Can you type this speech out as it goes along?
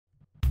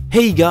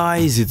Hey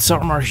guys, it's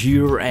Armor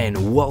here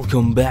and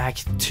welcome back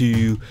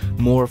to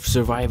Morph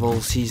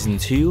Survival Season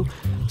 2.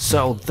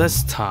 So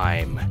this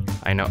time,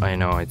 I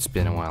know it's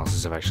been a while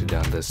since I've actually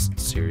done this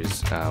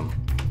series.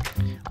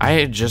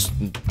 I just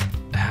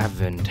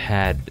haven't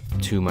had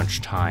too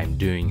much time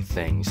doing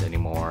things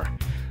anymore.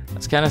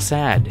 That's kind of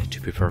sad,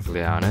 to be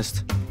perfectly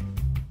honest.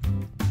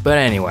 But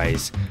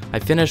anyways, I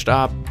finished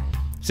up,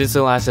 since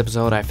the last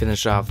episode, I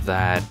finished off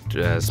that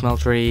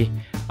smeltery.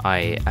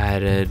 I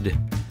added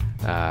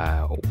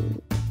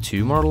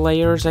 2 more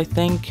layers, I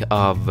think,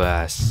 of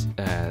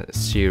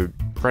seared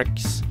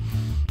bricks.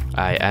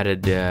 I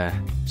added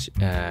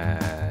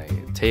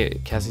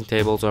casting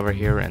tables over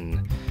here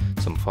and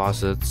some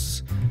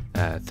faucets,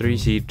 3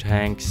 seed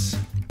tanks,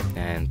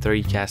 and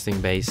 3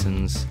 casting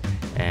basins,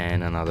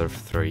 and another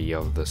 3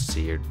 of the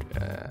seared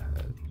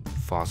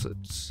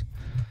faucets.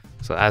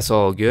 So that's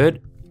all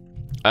good.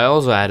 I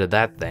also added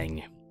that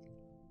thing,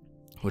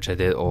 which I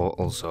did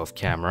also off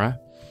camera,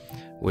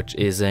 which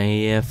is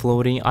a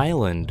floating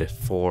island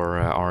for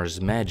Ars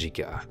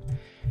Magica.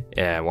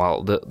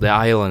 Well, the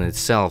island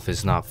itself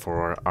is not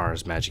for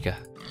Ars Magica.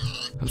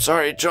 I'm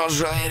sorry, John's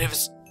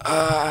relatives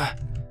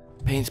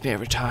pains me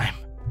every time,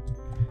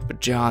 but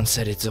John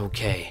said it's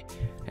okay,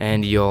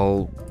 and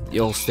you'll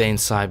stay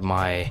inside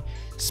my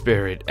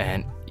spirit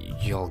and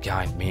you'll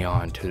guide me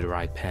on to the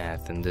right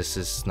path. And this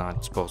is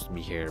not supposed to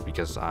be here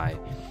because I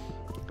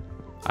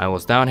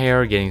was down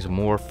here getting some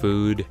more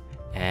food,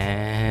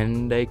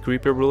 and a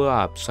creeper blew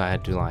up, so I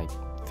had to like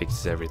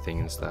fix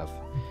everything and stuff.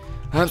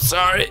 I'm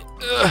sorry.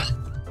 Ugh.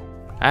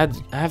 I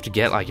have to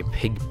get like a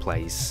pig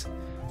place.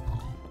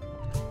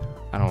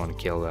 I don't want to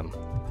kill them.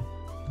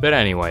 But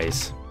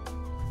anyways,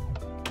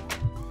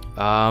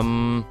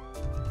 yeah,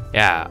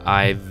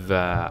 I've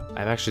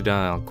actually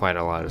done quite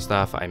a lot of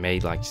stuff. I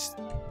made like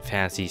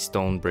fancy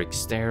stone brick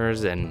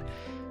stairs and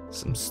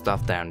some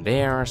stuff down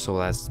there, so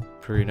that's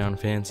pretty darn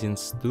fancy and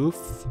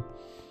stuff.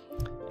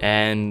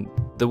 And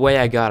the way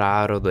I got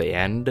out of the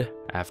end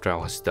after I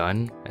was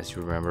done, as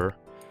you remember,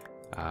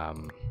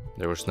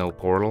 there was no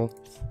portal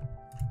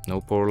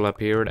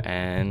appeared,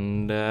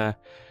 and it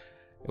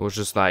was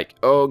just like,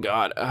 oh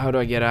god, how do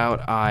I get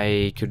out?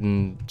 I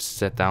couldn't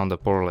set down the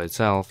portal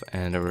itself,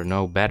 and there were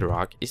no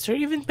bedrock. Is there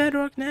even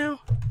bedrock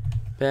now?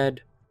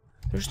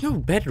 There's no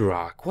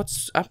bedrock.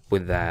 What's up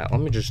with that?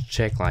 Let me just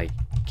check like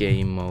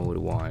game mode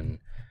 1.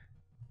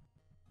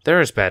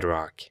 There is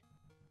bedrock.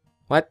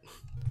 What?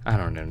 I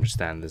don't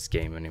understand this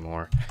game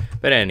anymore.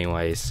 But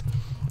anyways,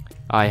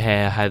 I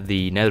had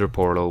the nether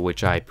portal,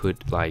 which I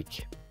put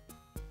like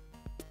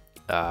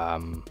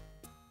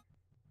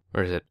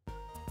where is it?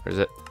 Where's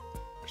the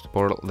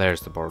portal?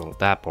 There's the portal.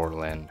 That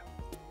portal in.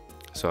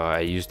 So I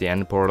used the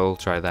end portal,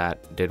 try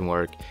that, didn't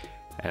work,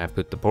 and I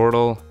put the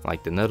portal,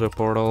 like the nether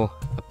portal,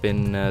 up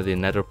in the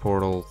nether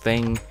portal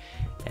thing,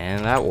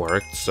 and that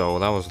worked. So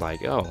that was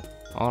like, oh,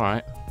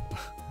 alright.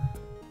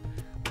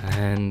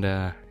 And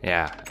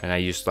yeah, and I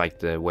used like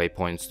the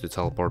waypoints to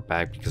teleport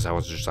back because I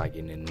was just like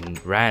in a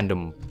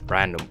random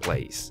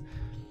place.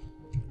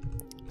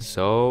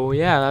 So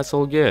yeah, that's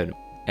all good.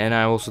 And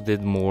I also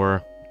did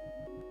more,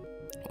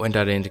 went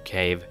out into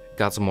cave,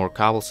 got some more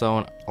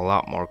cobblestone, a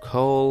lot more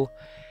coal,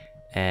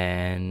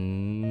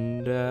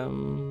 and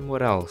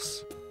what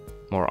else?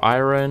 More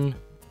iron,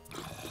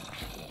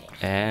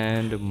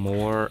 and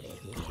more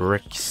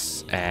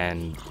bricks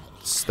and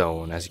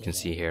stone, as you can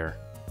see here.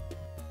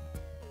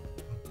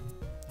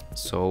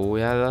 So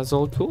yeah, that's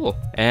all cool.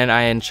 And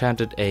I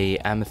enchanted a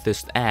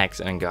amethyst axe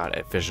and got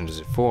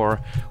efficiency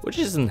 4, which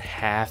isn't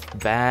half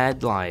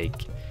bad.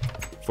 Like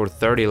for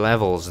 30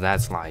 levels,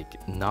 that's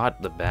like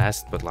not the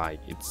best, but like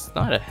it's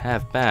not a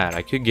half bad.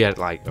 I could get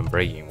like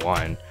Unbreaking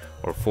 1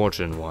 or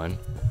Fortune 1.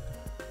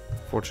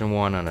 Fortune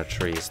 1 on a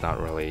tree is not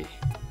really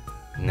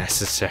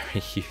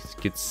necessary, you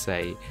could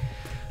say.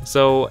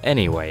 So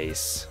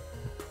anyways,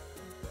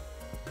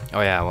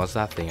 oh yeah, what's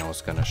that thing I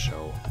was gonna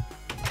show?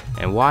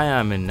 And why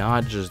I'm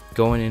not just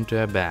going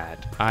into a bed,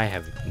 I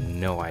have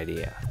no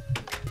idea.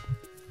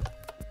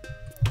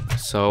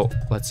 So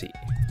let's see.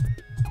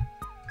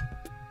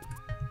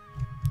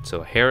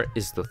 So here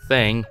is the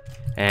thing,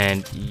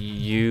 and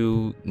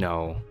you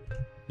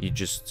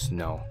just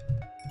know.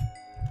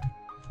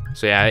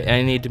 So yeah,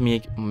 I need to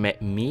make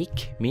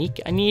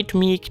I need to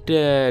make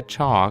the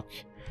chalk,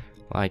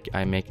 like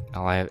I make.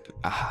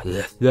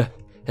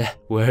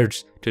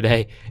 Words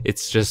today.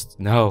 It's just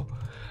no.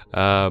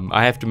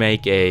 I have to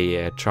make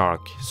a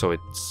chalk, so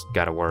it's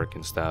gotta work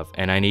and stuff.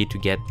 And I need to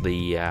get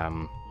the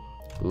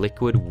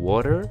liquid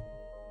water,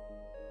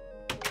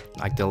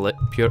 like the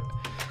liquid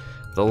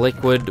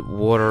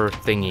water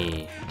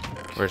thingy.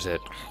 Where's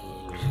it?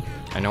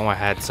 I know I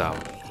had some.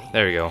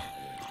 There we go.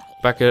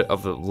 Bucket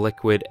of the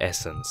liquid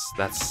essence.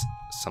 That's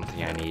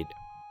something I need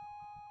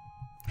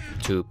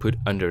to put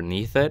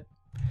underneath it.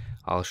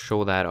 I'll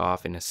show that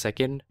off in a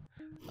second.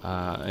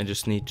 I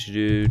just need to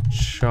do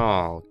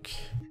chalk.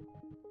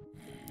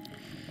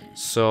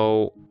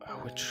 So,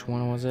 which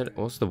one was it? It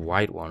was the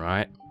white one,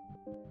 right?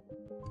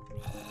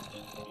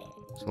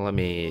 So let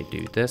me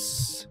do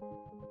this.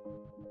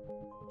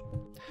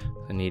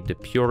 I need the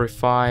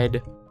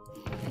purified.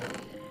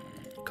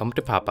 Come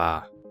to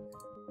Papa.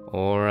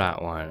 Or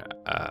that one.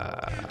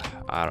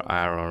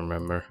 I don't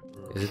remember.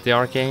 Is it the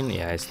arcane?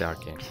 Yeah, it's the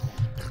arcane.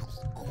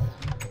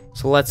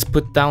 So let's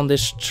put down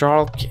this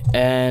chalk,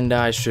 and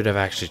I should have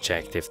actually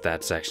checked if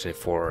that's actually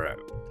for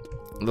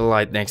the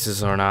light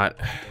nexus or not.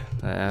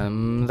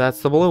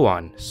 That's the blue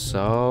one,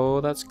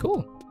 so that's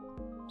cool.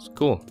 It's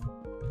cool.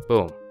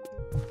 Boom.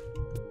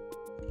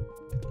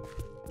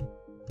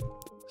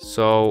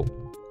 So,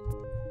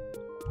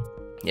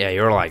 yeah,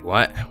 you're like,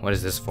 what? What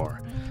is this for?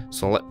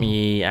 So let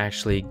me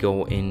actually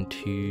go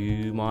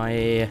into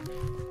my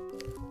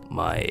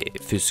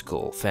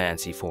physical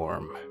fancy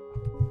form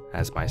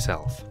as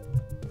myself.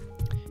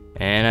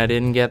 And I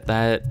didn't get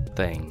that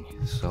thing,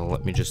 so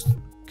let me just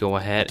go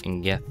ahead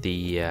and get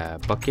the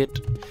bucket.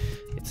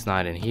 It's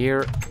not in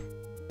here,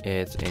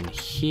 it's in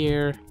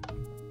here,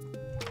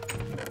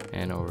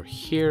 and over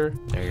here.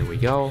 There we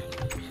go.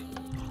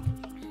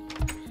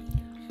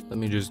 Let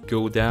me just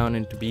go down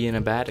into being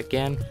a bat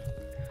again.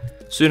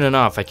 Soon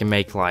enough, I can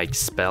make like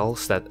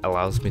spells that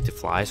allows me to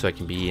fly, so I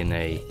can be in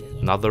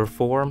another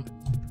form,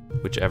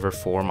 whichever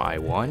form I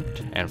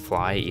want, and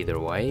fly either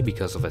way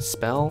because of a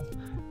spell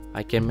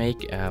I can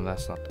make.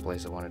 That's not the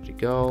place I wanted to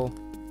go.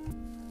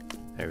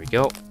 There we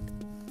go.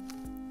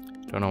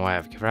 Don't know why I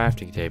have a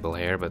crafting table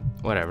here, but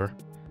whatever.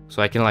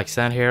 So I can like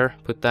stand here,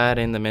 put that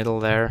in the middle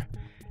there,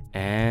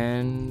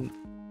 and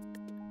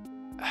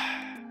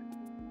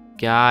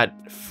God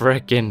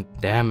frickin'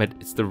 damn it,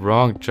 it's the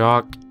wrong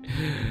chalk.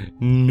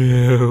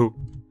 No.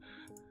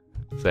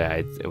 So yeah,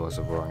 it was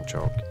the wrong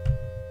chalk.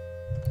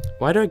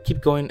 Why do I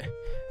keep going?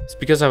 It's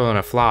because I want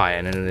to fly,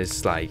 and then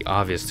it's like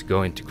obvious to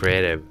go into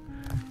creative.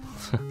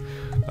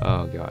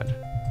 Oh god.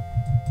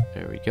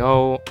 There we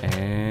go,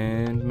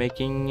 and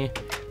making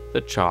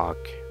the chalk,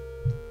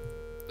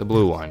 the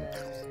blue one.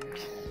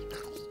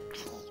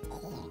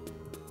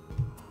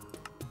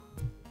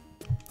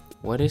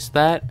 What is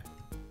that?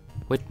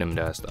 Witnam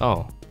dust.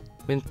 Oh,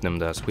 Witnam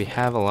dust. We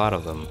have a lot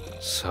of them,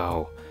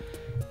 so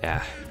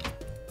yeah,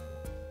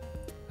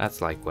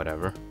 that's like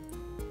whatever.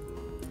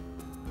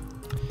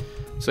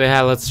 So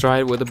yeah, let's try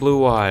it with the blue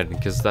one,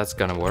 because that's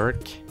gonna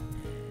work.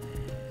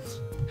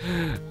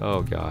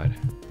 Oh god.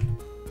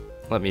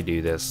 Let me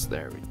do this.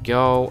 There we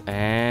go.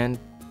 And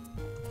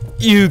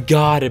you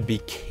gotta be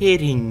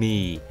kidding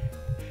me.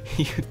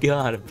 You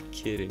gotta be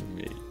kidding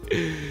me.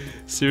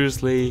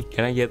 Seriously,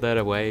 can I get that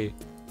away?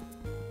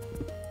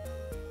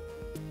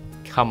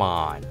 Come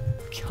on.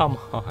 Come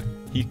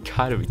on. You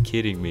gotta be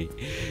kidding me.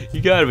 You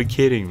gotta be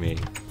kidding me.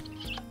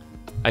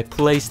 I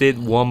placed it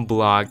one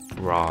block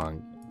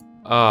wrong.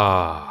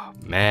 Oh,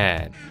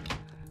 man.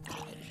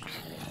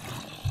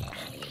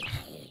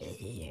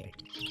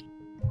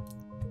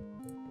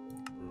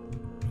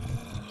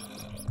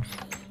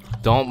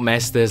 Don't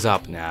mess this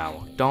up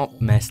now.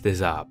 Don't mess this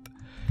up.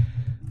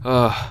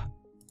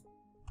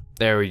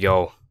 There we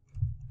go.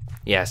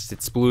 Yes,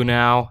 it's blue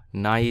now.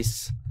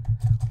 Nice.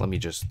 Let me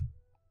just...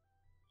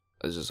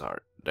 This is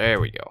hard. There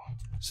we go.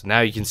 So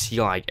now you can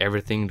see like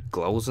everything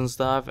glows and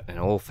stuff and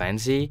all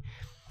fancy.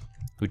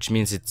 Which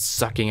means it's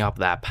sucking up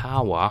that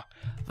power.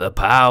 The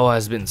power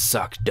has been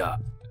sucked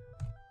up.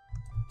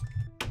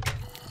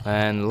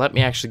 And let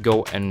me actually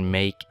go and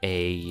make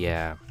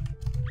a...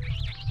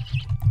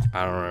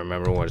 I don't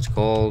remember what it's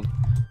called.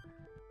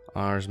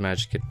 Ars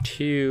Magica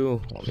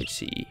 2. Let me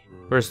see.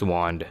 Where's the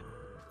wand?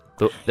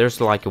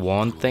 There's like a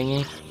wand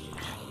thingy.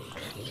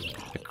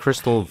 A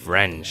crystal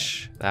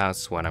wrench.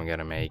 That's what I'm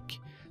gonna make.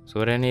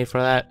 So what do I need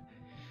for that?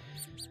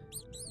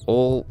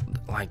 All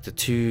like the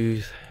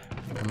two.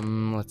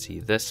 Let's see.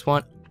 This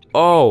one.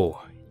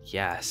 Oh,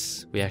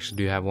 yes. We actually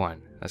do have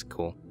one. That's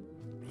cool.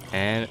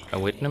 And a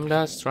Witnam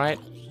dust, right?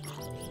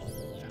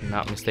 If I'm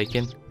not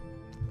mistaken.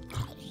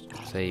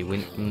 Say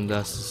Witnam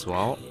dust as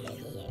well.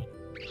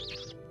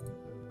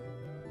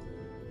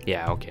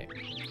 Yeah, okay.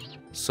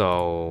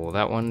 So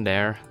that one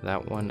there,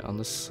 that one on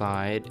the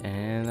side,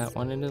 and that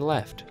one in the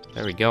left.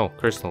 There we go.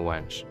 Crystal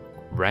wrench.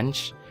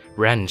 Wrench?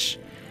 Wrench.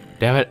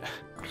 Damn it.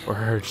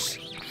 Words.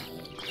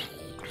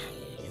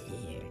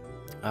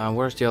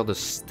 Where's the other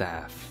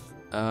staff?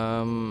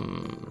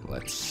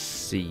 Let's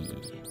see.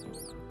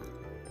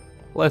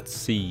 Let's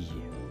see.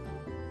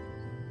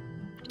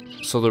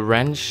 So the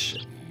wrench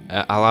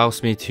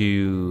allows me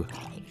to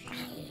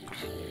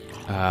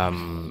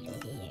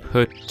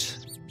put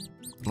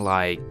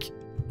like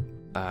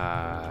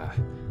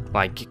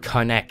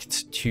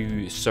connect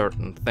to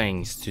certain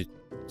things to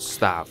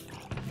stuff.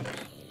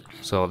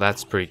 So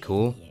that's pretty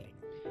cool.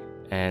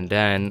 And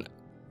then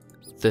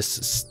this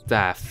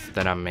staff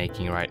that I'm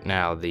making right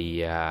now,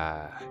 the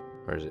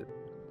where is it?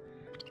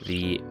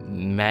 The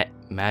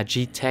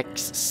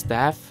Energistics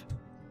staff,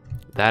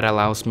 that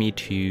allows me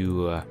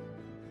to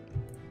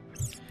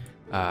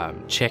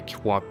check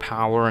what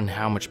power and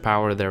how much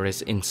power there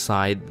is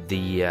inside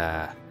the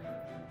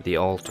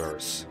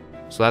altars.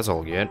 So that's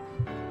all good.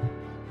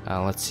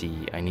 Let's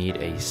see. I need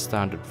a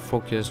standard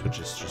focus, which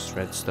is just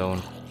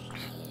redstone.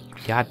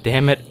 God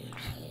damn it!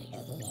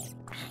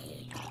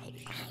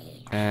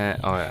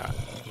 Oh yeah.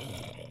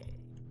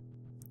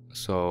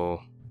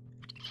 So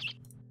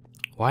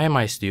why am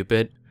I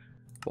stupid?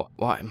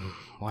 Why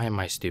am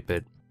I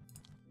stupid?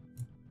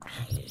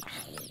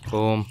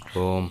 Boom,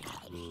 boom,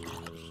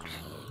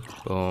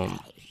 boom.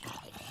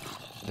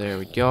 There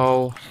we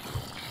go.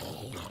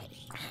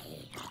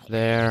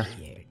 There.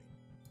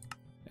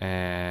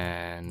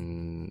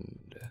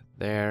 And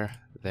there.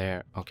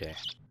 Okay.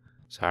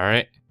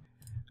 Sorry.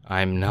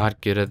 I'm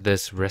not good at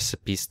this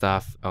recipe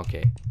stuff.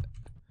 Okay.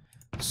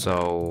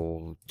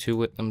 So 2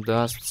 Whitlam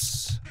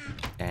dusts.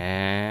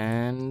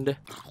 And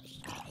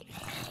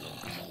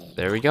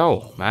there we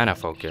go. Mana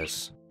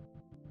focus.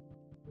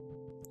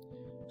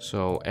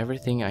 So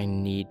everything I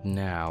need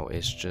now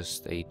is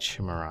just a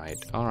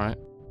Chimerite. Alright.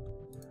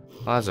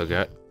 Well, that's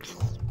okay.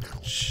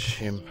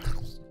 Chimerite.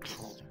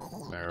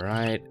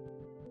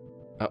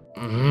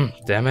 Oh,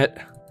 damn it.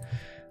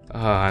 Oh,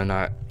 I'm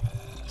not.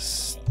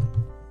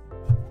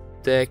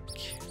 Stick.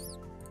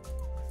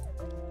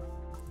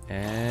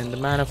 And the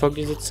mana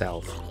focus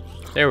itself.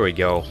 There we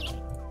go.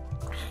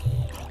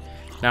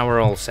 Now we're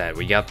all set.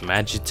 We got the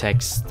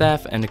Magitech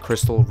staff and the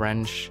crystal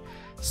wrench.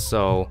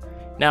 So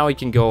now we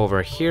can go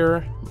over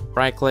here,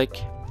 right click,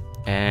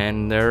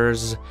 and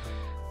there's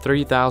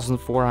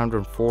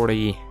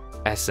 3,440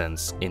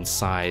 essence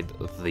inside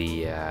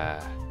the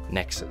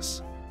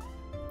Nexus.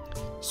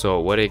 So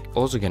what it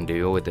also can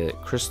do with the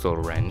crystal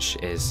wrench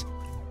is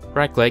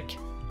right click,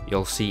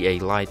 you'll see a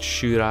light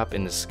shoot up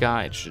in the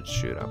sky. It should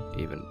shoot up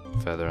even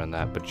further than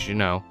that, but you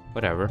know,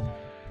 whatever.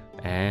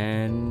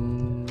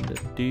 And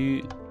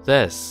do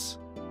this.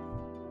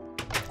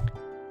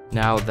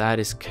 Now that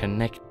is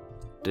connecting.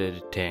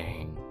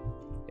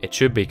 It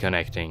should be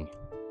connecting.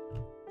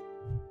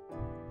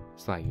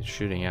 It's like you're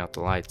shooting out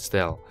the light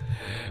still.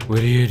 What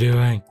are you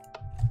doing?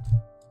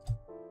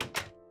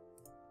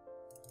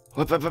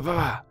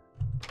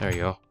 There you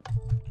go.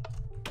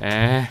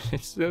 And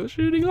it's still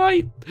shooting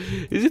light.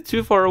 Is it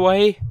too far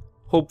away?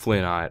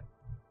 Hopefully not.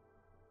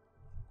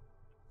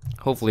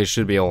 Hopefully it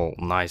should be all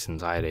nice and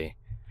tidy.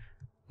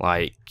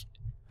 Like,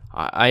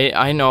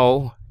 I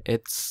know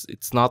it's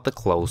not the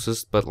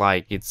closest, but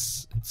like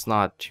it's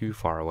not too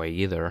far away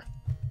either.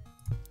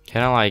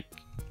 Can I like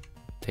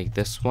take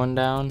this one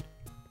down?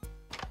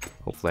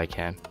 Hopefully I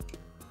can.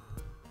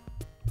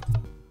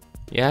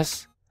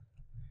 Yes?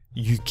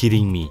 You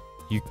kidding me?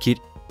 You kid?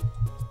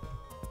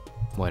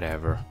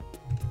 Whatever.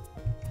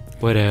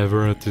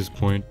 Whatever at this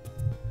point.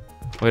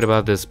 What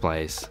about this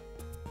place?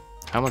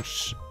 How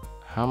much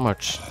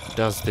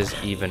does this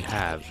even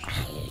have?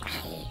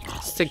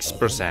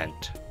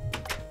 6%.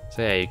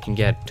 So yeah, you can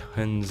get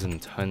tons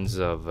and tons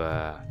of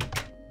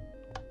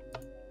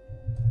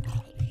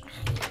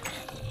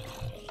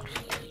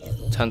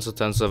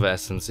tons of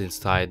essence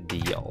inside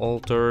the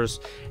altars.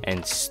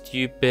 And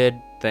stupid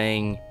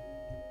thing.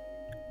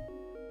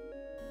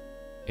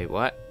 Wait,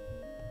 what?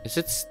 Is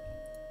it?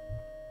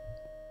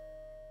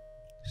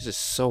 This is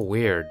so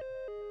weird.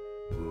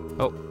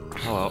 Oh,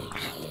 hello.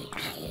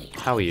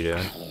 How are you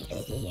doing?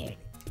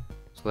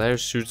 So there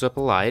shoots up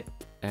a light,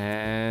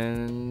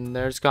 and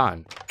there it's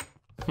gone.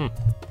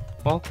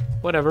 Well,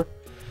 whatever.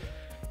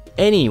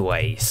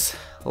 Anyways,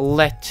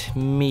 let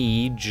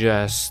me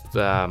just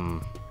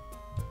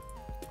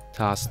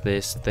toss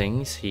these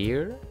things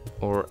here,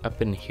 or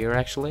up in here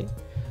actually.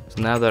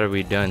 So now that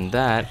we've done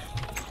that,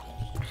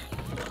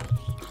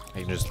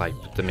 I can just like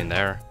put them in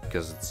there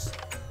because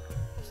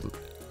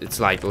it's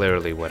like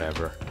literally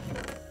whatever.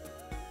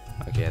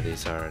 Okay,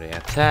 these are the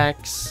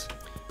attacks.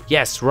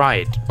 Yes,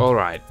 right.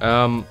 Alright.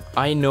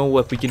 I know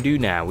what we can do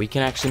now. We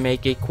can actually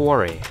make a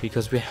quarry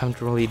because we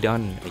haven't really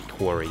done a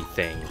quarry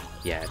thing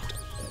yet.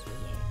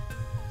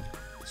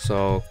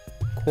 So,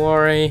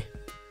 quarry.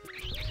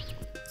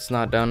 It's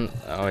not done.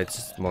 Oh,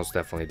 it's most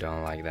definitely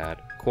done like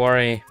that.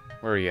 Quarry,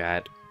 where are you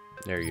at?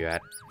 There you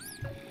at.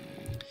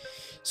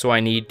 So I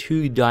need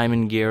 2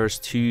 diamond gears,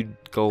 2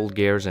 gold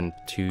gears, and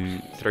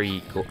 3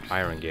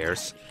 iron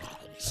gears.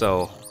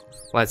 So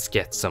let's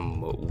get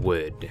some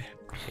wood.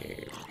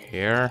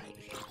 Here.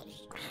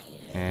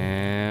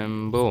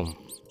 And boom.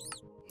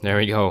 There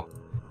we go.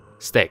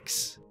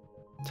 Sticks.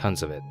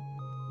 Tons of it.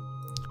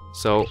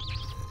 So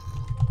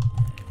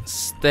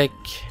stick.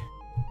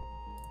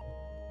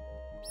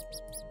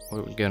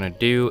 What we're gonna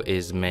do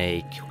is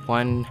make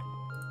 1,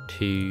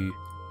 2,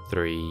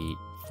 3,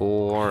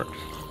 4,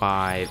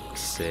 5,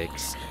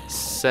 6,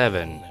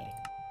 7.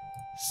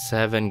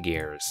 7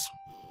 gears.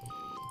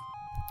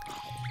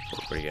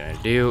 What we're gonna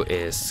do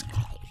is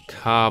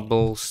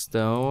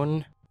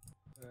cobblestone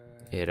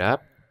it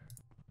up.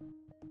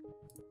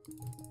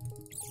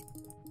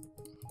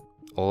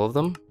 All of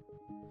them.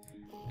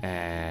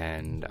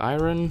 And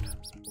iron.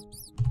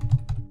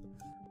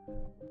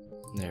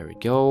 There we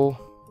go.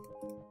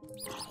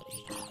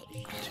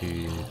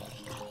 2.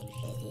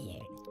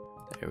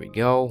 There we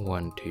go.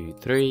 1, 2,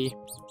 3.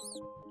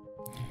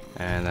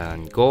 And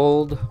then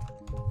gold.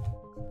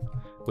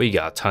 We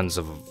got tons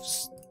of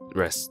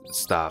rest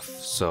stuff,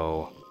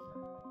 so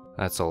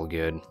that's all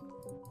good.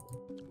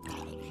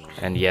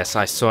 And yes,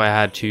 I saw I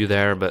had 2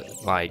 there, but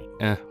like,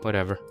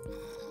 whatever.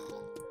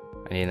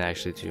 I need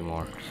actually 2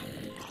 more.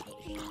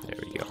 There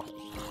we go.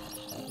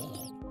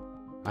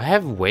 I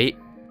have wait,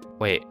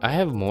 I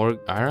have more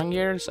iron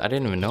gears? I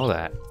didn't even know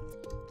that.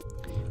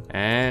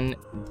 And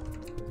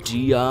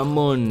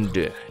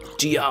diamond.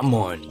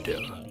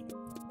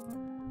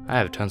 I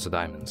have tons of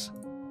diamonds.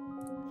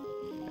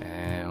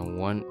 And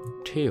 1,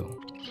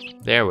 2.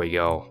 There we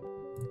go.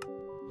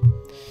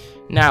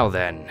 Now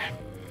then,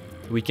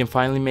 we can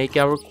finally make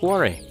our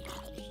quarry.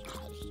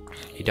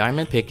 A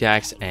diamond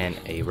pickaxe and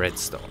a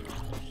redstone.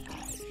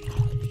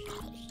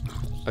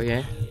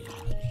 Okay.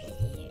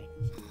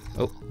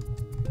 Oh.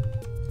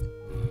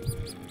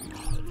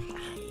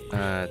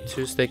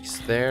 2 sticks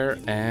there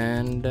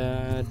and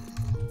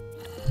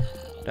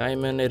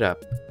diamond it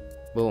up.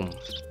 Boom.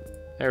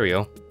 There we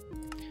go.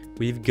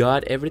 We've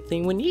got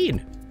everything we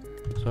need.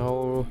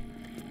 So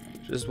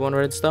just 1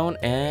 redstone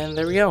and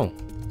there we go.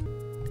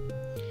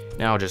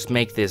 Now just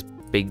make this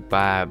big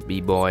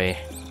baby boy.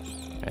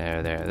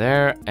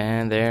 There,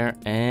 and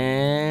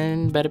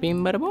bada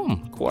bing, bada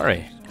boom.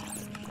 Quarry.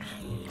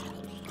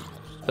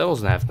 That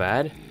wasn't half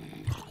bad.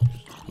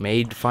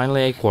 Made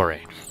finally a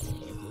quarry.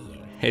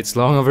 It's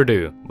long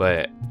overdue,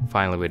 but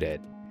finally we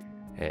did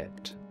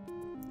it.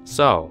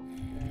 So,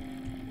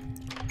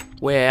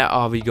 where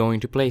are we going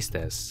to place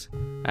this?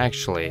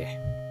 Actually,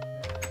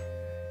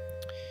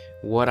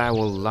 what I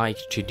would like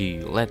to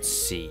do, let's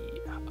see.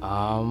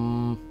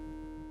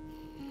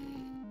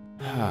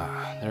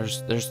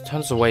 There's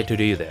tons of way to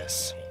do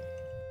this.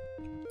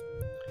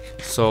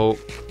 So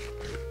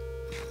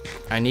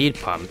I need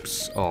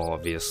pumps,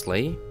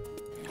 obviously.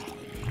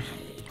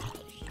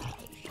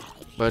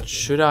 But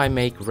should I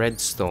make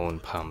redstone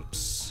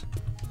pumps?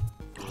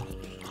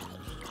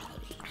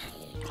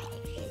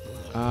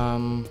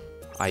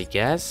 I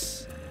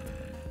guess.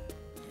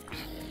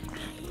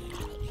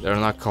 They're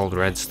not called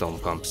redstone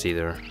pumps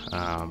either.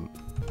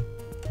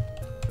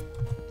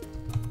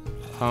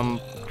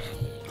 Pump.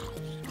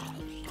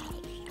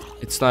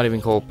 It's not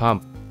even called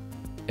pump.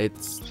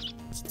 It's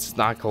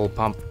not called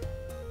pump.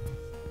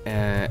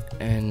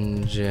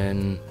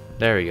 Engine.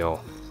 There we go.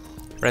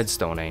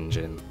 Redstone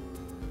engine.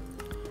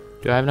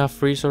 Do I have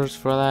enough resources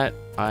for that?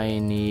 I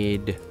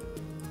need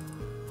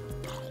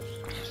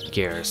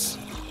gears.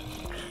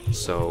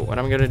 So what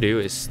I'm gonna do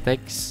is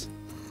sticks.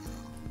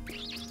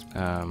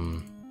 How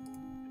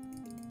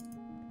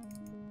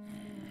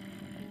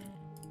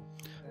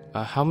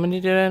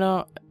many did I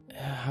know?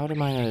 How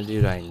am I gonna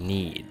do that?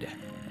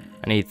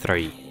 I need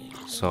 3.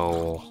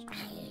 So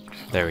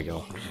there we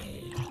go.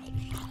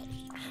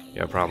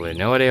 You have probably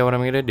no idea what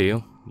I'm gonna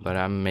do, but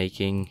I'm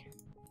making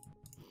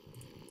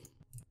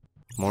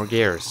more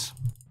gears.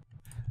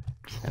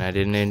 And I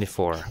didn't need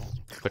 4.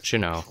 But you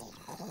know,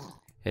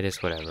 it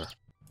is whatever.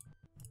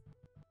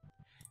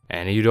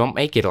 And you don't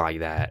make it like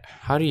that.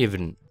 How do you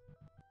even...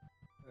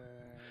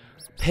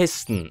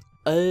 Piston.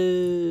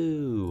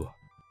 Oh.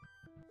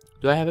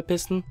 Do I have a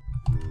piston?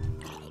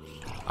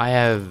 I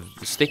have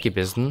sticky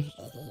piston.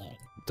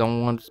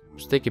 Don't want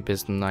sticky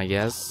piston, I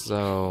guess,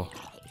 so...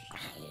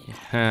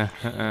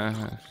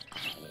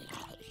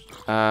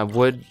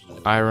 wood,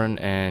 iron,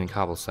 and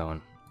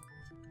cobblestone.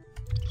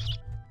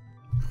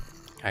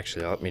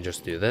 Actually, let me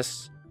just do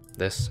this,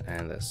 this,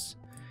 and this.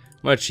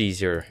 Much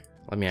easier.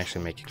 Let me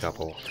actually make a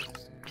couple.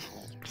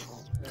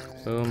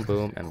 Boom,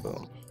 boom, and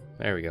boom.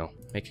 There we go.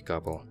 Make a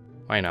couple.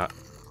 Why not?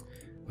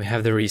 We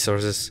have the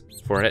resources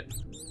for it.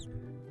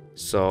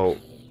 So,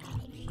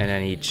 and I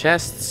need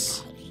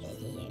chests.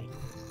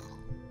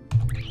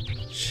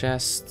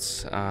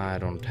 Chests. I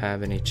don't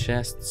have any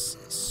chests.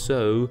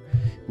 So,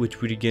 what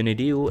we're gonna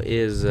do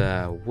is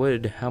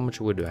wood. How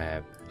much wood do I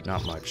have?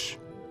 Not much.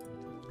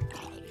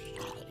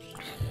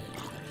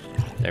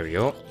 There we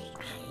go.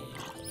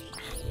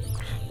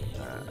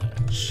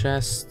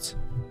 Chest.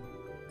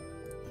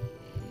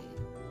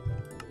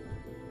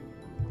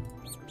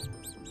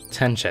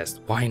 10 chests.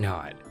 Why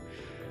not?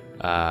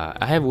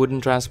 I have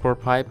wooden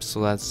transport pipes,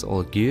 so that's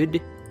all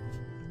good.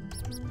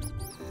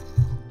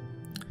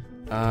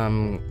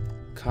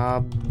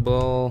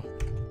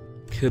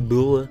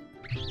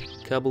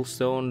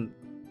 Cobblestone,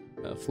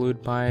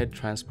 fluid pipe,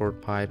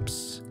 transport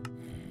pipes.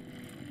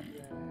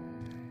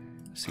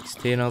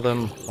 16 of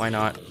them. Why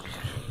not?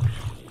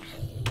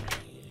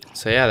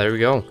 So yeah, there we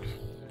go.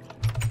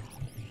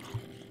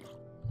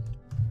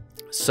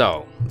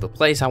 So the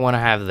place I want to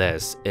have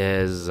this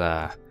is,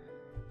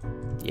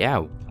 yeah,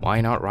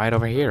 why not right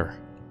over here?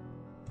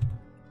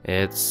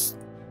 It's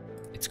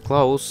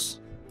close,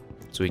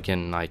 so we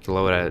can like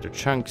load other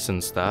chunks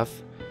and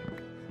stuff.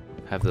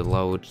 Have the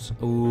loads.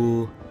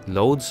 Ooh,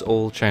 loads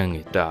all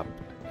chunked up.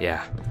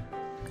 Yeah,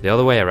 the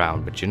other way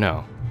around, but you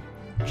know,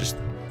 just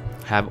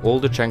have all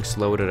the chunks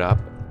loaded up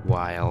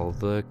while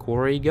the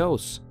quarry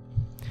goes.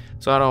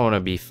 So I don't want to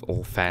be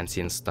all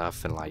fancy and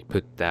stuff and like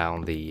put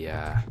down the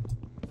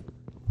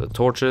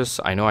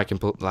torches. I know I can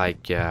put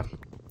like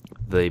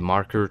the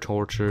marker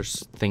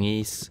torches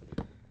thingies,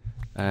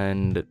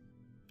 and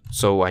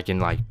so I can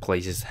like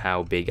places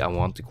how big I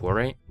want the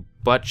quarry.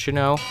 But you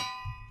know,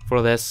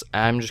 for this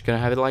I'm just gonna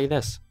have it like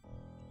this.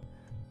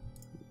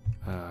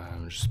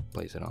 Just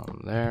place it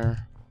on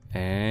there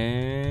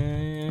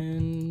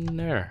and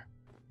there.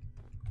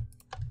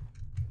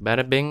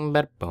 Bada bing,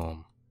 bada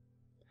boom.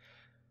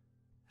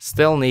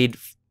 Still need...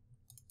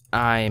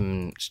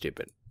 I'm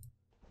stupid.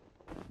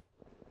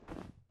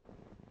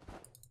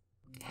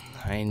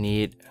 I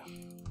need...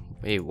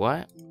 Wait,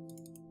 what?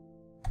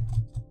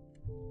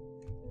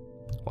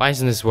 Why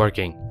isn't this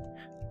working?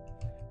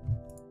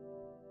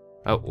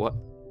 Oh, what?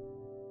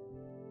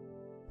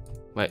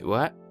 Wait,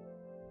 what?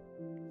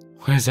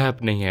 What is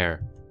happening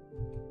here?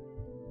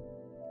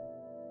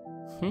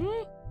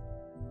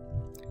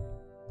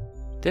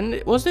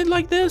 Wasn't it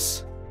like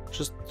this?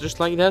 Just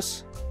like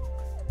this?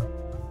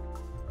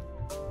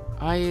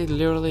 I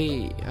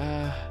literally,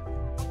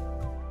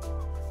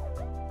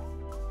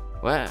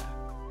 what?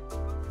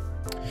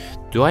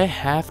 Do I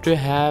have to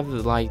have,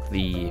 like,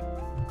 the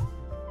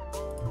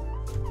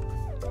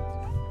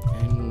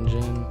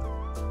engine?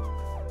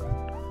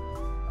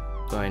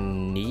 Do I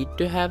need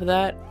to have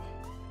that?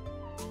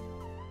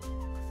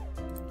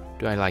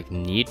 Do I, like,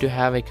 need to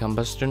have a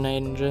combustion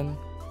engine?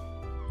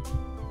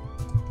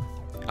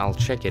 I'll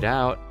check it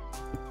out.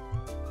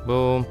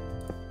 Boom.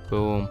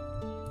 Boom.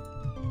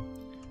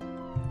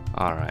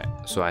 Alright,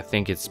 so I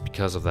think it's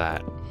because of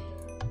that.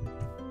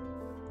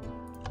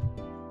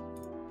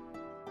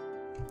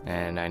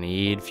 And I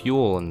need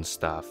fuel and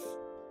stuff.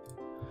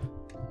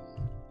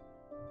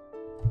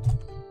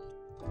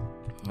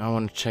 I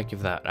want to check if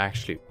that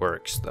actually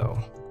works, though.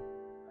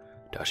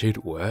 Does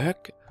it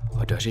work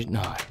or does it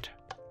not?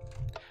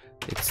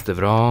 It's the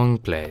wrong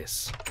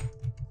place.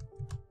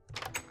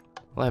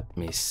 Let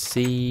me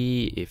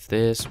see if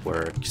this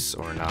works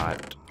or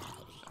not.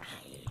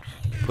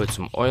 Put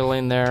some oil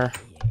in there.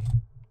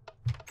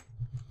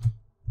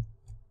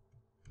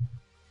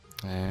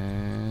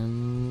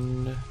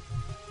 And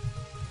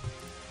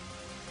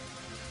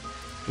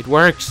it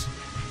works.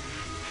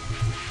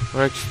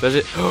 Works, does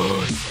it?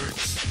 Oh, it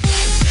works.